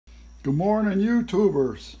Good morning,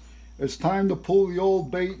 YouTubers. It's time to pull the old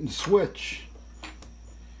bait and switch.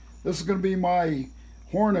 This is going to be my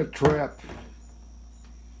hornet trap.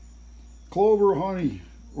 Clover honey.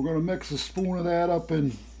 We're going to mix a spoon of that up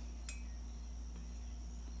in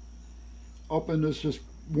this just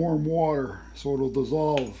warm water so it'll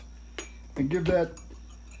dissolve, and give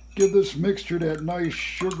this mixture that nice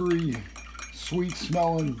sugary, sweet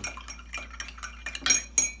smelling.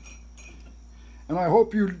 And I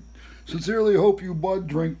sincerely hope you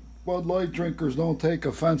Bud Light drinkers don't take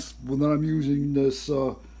offense when I'm using this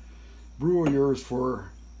brew of yours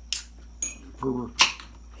for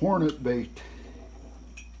hornet bait.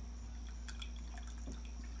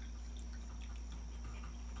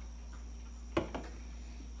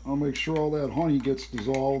 I'll make sure all that honey gets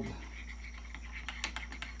dissolved.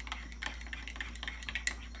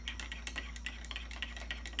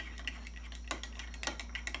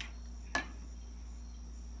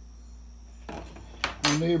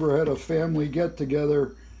 My neighbor had a family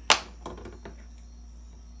get-together,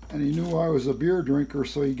 and he knew I was a beer drinker,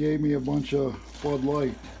 so he gave me a bunch of Bud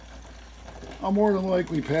Light. I'll more than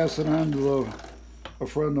likely pass it on to a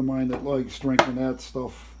friend of mine that likes drinking that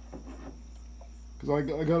stuff, because I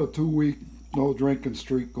got a 2-week no drinking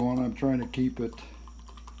streak going. I'm trying to keep it.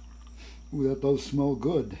 Ooh, that does smell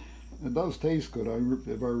good. It does taste good,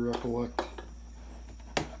 if I recollect.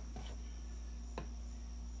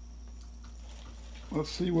 Let's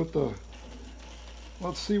see what the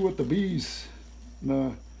bees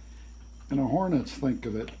and the hornets think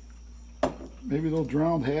of it. Maybe they'll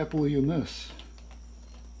drown happily in this.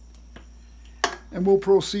 And we'll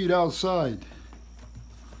proceed outside.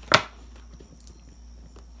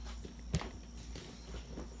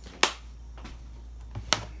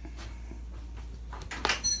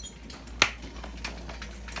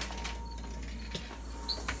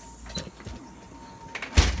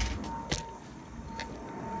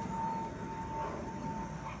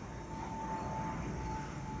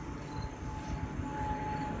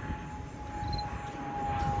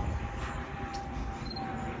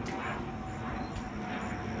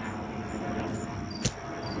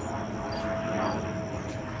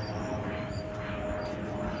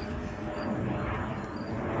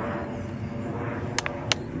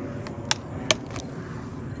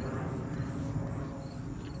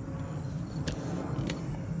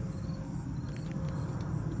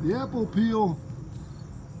 The apple peel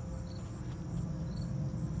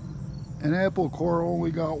and apple core only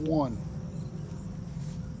got one.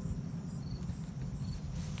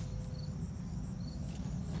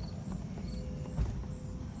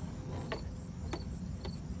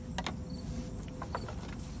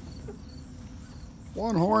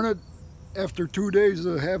 One hornet after 2 days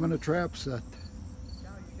of having a trap set. Now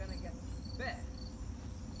you're gonna get bit.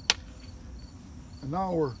 And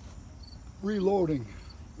now we're reloading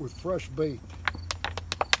with fresh bait.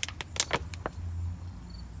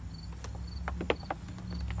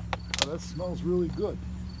 Oh, that smells really good.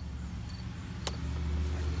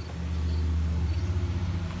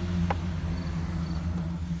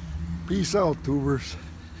 Peace out, tubers.